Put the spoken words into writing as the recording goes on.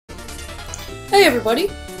Hey everybody,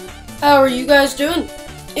 how are you guys doing?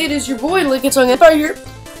 It is your boy Lincoln Empire here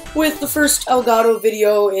with the first Elgato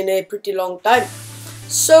video in a pretty long time.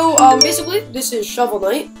 So basically this is Shovel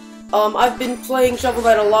Knight. I've been playing Shovel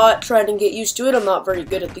Knight a lot, trying to get used to it. I'm not very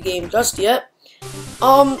good at the game just yet.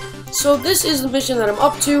 So this is the mission that I'm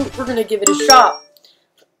up to. We're gonna give it a shot.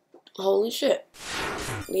 Holy shit.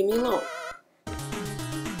 Leave me alone.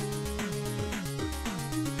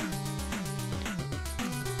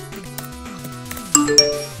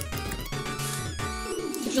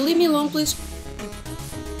 Could you leave me alone, please?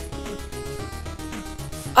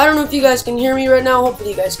 I don't know if you guys can hear me right now.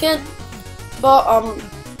 Hopefully you guys can. But,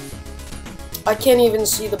 I can't even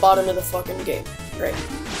see the bottom of the fucking game. Right.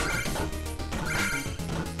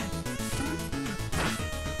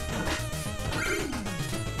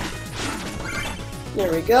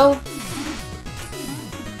 There we go.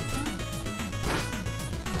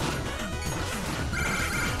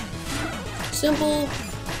 Simple.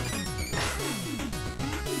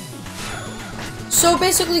 So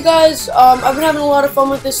basically, guys, I've been having a lot of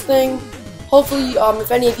fun with this thing. Hopefully,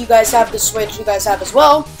 if any of you guys have the Switch, you guys have as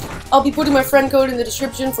well. I'll be putting my friend code in the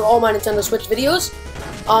description for all my Nintendo Switch videos.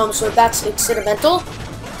 So that's accidental.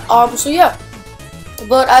 So yeah.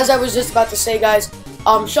 But as I was just about to say, guys,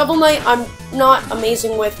 Shovel Knight I'm not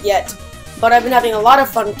amazing with yet, but I've been having a lot of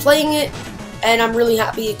fun playing it, and I'm really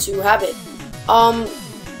happy to have it.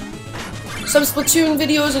 Some Splatoon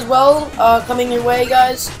videos as well, coming your way,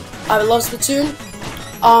 guys. I love Splatoon.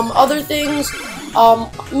 Other things,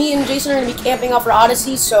 me and Jason are going to be camping out for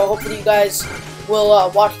Odyssey, so hopefully you guys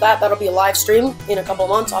will watch that. That'll be a live stream in a couple of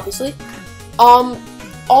months, obviously.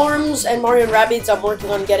 ARMS and Mario & Rabbids I'm working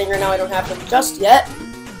on getting right now. I don't have them just yet,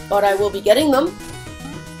 but I will be getting them.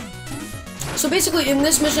 So basically, in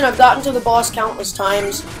this mission, I've gotten to the boss countless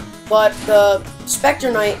times, but the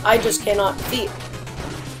Spectre Knight, I just cannot defeat.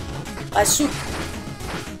 I suck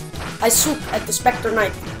at the Spectre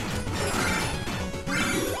Knight.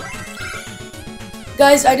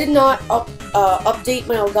 Guys, I did not update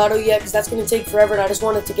my Elgato yet, because that's going to take forever, and I just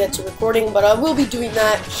wanted to get to recording, but I will be doing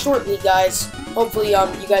that shortly, guys. Hopefully,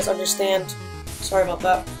 you guys understand. Sorry about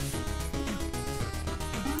that.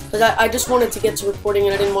 Because I just wanted to get to recording,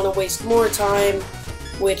 and I didn't want to waste more time,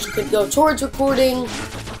 which could go towards recording,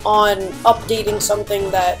 on updating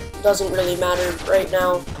something that doesn't really matter right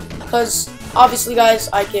now. Because, obviously, guys,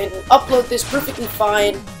 I can upload this perfectly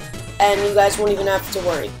fine, and you guys won't even have to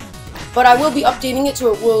worry. But I will be updating it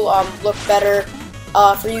so it will look better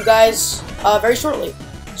for you guys very shortly.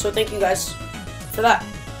 So thank you guys for that.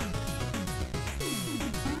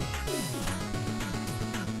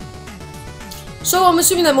 So I'm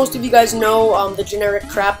assuming that most of you guys know the generic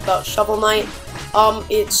crap about Shovel Knight.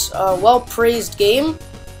 It's a well-praised game,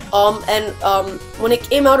 and when it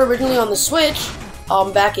came out originally on the Switch,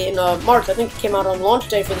 back in March, I think it came out on launch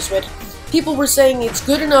day for the Switch, people were saying it's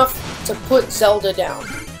good enough to put Zelda down.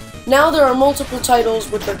 Now there are multiple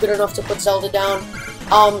titles which are good enough to put Zelda down,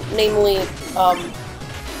 namely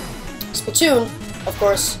Splatoon, of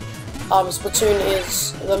course. Splatoon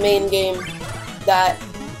is the main game that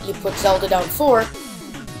you put Zelda down for.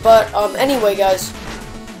 But anyway, guys,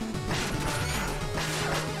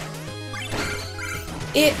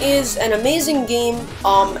 it is an amazing game,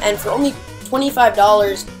 and for only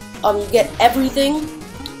 $25, you get everything,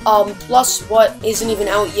 plus what isn't even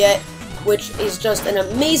out yet, which is just an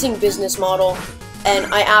amazing business model, and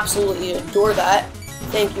I absolutely adore that.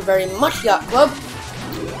 Thank you very much, Yacht Club.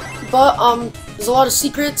 But there's a lot of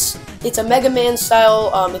secrets. It's a Mega Man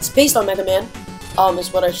style. It's based on Mega Man,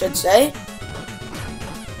 is what I should say.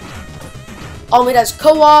 It has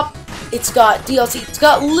co-op. It's got DLC. It's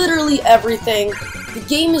got literally everything. The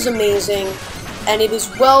game is amazing, and it is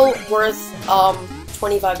well worth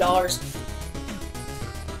 $25.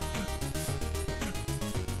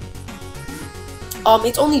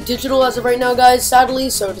 It's only digital as of right now, guys, sadly,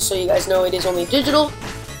 so just so you guys know, it is only digital.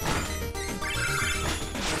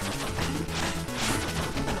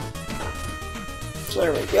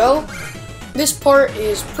 There we go. This part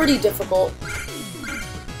is pretty difficult.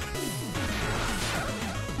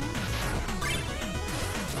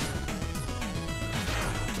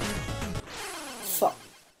 Fuck.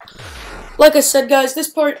 Like I said, guys, this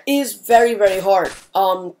part is very, very hard.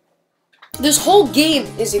 This whole game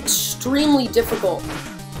is extremely difficult,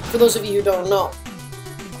 for those of you who don't know.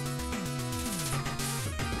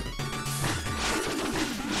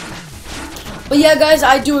 But yeah, guys,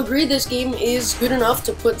 I do agree this game is good enough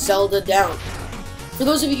to put Zelda down. For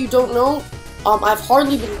those of you who don't know, I've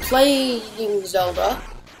hardly been playing Zelda.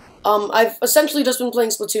 I've essentially just been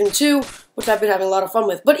playing Splatoon 2, which I've been having a lot of fun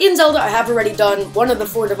with. But in Zelda, I have already done one of the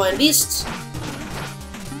 4 Divine Beasts.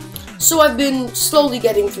 So I've been slowly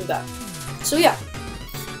getting through that. So yeah.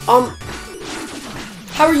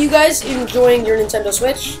 How are you guys enjoying your Nintendo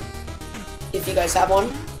Switch? If you guys have one.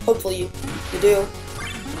 Hopefully you do.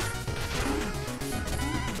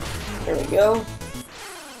 There we go.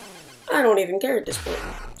 I don't even care at this point.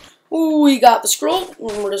 Ooh, we got the scroll,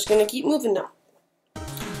 and we're just gonna keep moving now.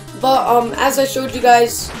 But, as I showed you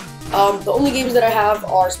guys, the only games that I have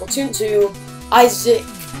are Splatoon 2, Isaac,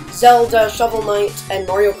 Zelda, Shovel Knight, and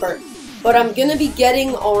Mario Kart. But I'm gonna be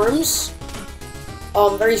getting ARMS,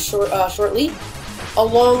 very shortly,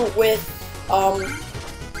 along with,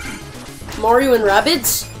 Mario and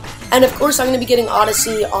Rabbids, and of course I'm gonna be getting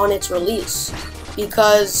Odyssey on its release,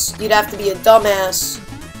 because you'd have to be a dumbass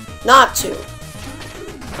not to.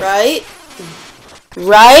 Right?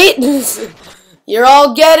 Right? You're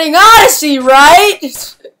all getting Odyssey,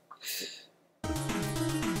 right?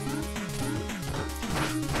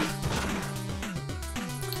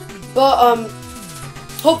 But,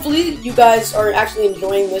 hopefully you guys are actually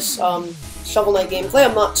enjoying this, Shovel Knight gameplay.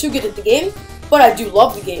 I'm not too good at the game, but I do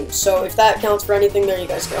love the game, so if that counts for anything, there you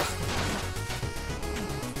guys go.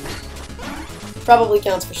 Probably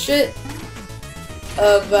counts for shit.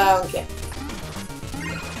 But I don't care.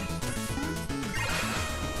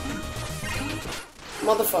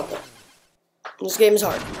 Motherfucker. This game is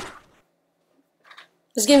hard.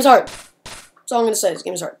 This game's hard. That's all I'm gonna say. This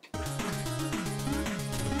game's hard.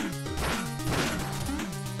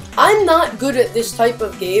 I'm not good at this type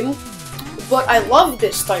of game, but I love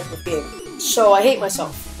this type of game, so I hate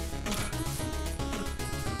myself.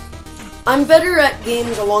 I'm better at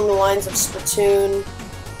games along the lines of Splatoon,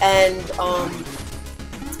 and,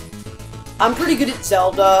 I'm pretty good at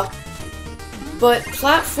Zelda, but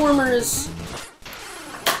platformers,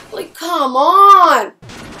 like, come on!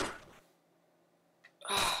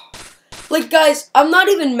 Like, guys, I'm not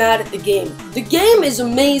even mad at the game. The game is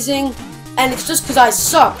amazing, and it's just because I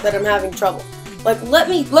suck that I'm having trouble. Like, let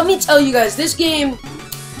me tell you guys, this game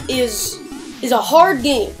is a hard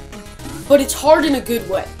game, but it's hard in a good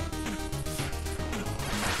way.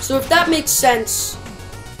 So if that makes sense,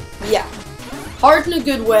 yeah. Hard in a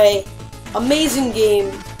good way, amazing game,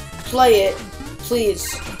 play it,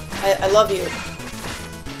 please. I love you.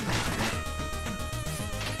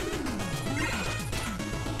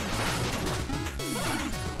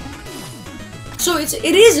 So it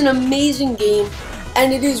is an amazing game,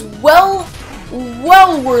 and it is well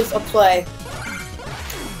worth a play.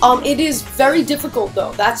 It is very difficult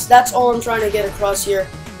though. That's all I'm trying to get across here.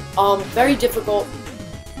 Very difficult.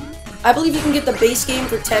 I believe you can get the base game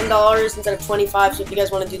for $10 instead of $25. So if you guys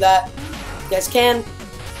want to do that, you guys can.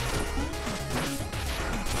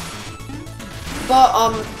 But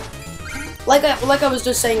like I was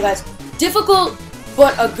just saying, guys, difficult,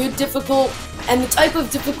 but a good difficult. And the type of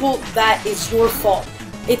difficult that is your fault.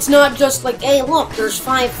 It's not just like, hey, look, there's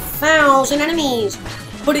 5,000 enemies.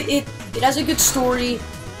 But it has a good story,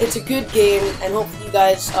 it's a good game, and hopefully you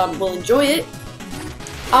guys will enjoy it.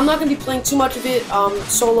 I'm not going to be playing too much of it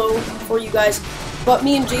solo for you guys, but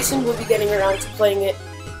me and Jason will be getting around to playing it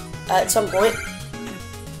at some point.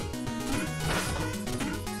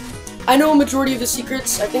 I know a majority of the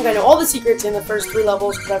secrets. I think I know all the secrets in the first 3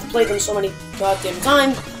 levels because I've played them so many goddamn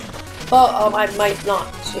times. But I might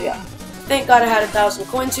not, so yeah. Thank God I had 1,000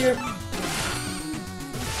 coins here.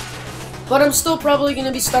 But I'm still probably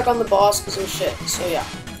gonna be stuck on the boss because of shit, so yeah.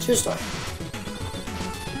 True story.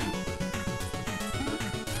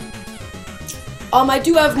 I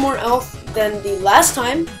do have more health than the last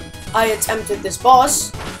time I attempted this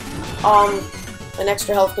boss. An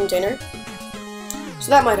extra health container. So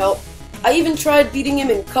that might help. I even tried beating him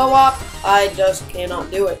in co-op. I just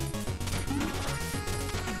cannot do it.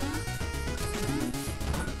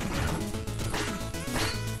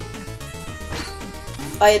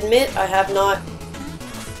 I admit I have not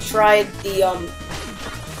tried the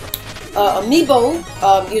amiibo,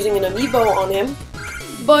 using an amiibo on him,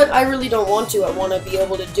 but I really don't want to. I want to be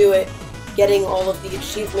able to do it, getting all of the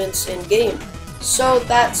achievements in game. So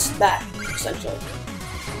that's that, essentially.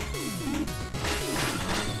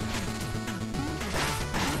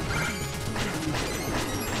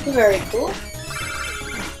 Very cool.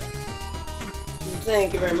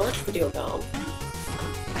 Thank you very much, Videocom.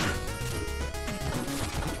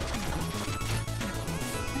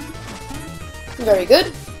 Very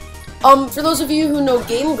good. For those of you who know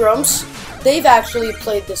Game Grumps, they've actually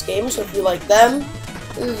played this game, so if you like them,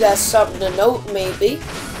 that's something to note, maybe.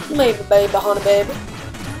 Maybe, baby, honey, baby.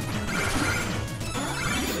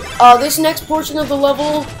 This next portion of the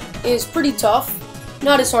level is pretty tough.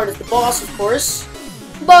 Not as hard as the boss, of course,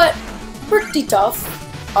 but pretty tough.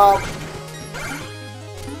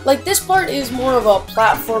 Like, this part is more of a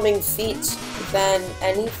platforming feat than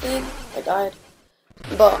anything. I died.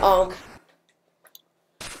 But,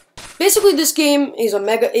 basically this game is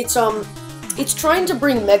it's trying to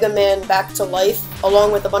bring Mega Man back to life,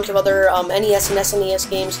 along with a bunch of other, NES and SNES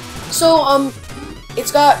games. So,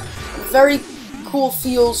 it's got very cool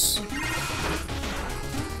feels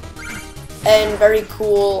and very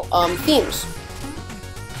cool, themes.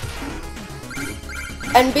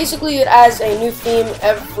 And basically it has a new theme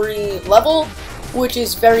every level, which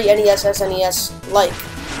is very NES, SNES-like.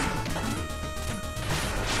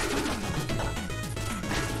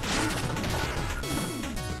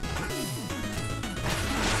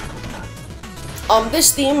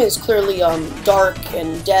 This theme is clearly, dark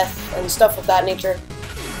and death and stuff of that nature.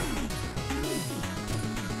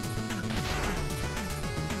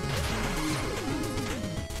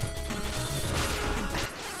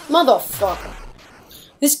 Motherfucker.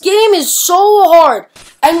 This game is so hard.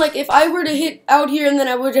 And, like, if I were to hit out here and then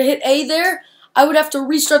I were to hit A there, I would have to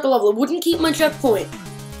restart the level. It wouldn't keep my checkpoint.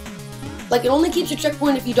 Like, it only keeps your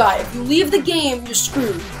checkpoint if you die. If you leave the game, you're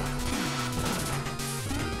screwed.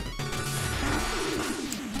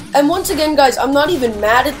 And once again, guys, I'm not even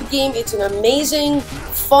mad at the game. It's an amazing,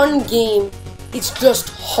 fun game. It's just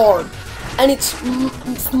hard. And it's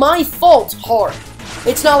my fault hard.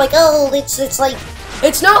 It's not like, oh, it's like...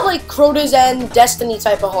 It's not like Crota's End Destiny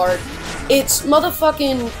type of hard. It's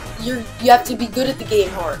motherfucking, you have to be good at the game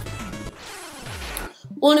hard.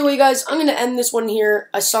 Well, anyway, guys, I'm gonna end this one here.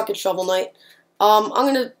 I suck at Shovel Knight. I'm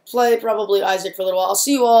gonna play probably Isaac for a little while. I'll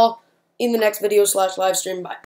see you all in the next video / live stream. Bye.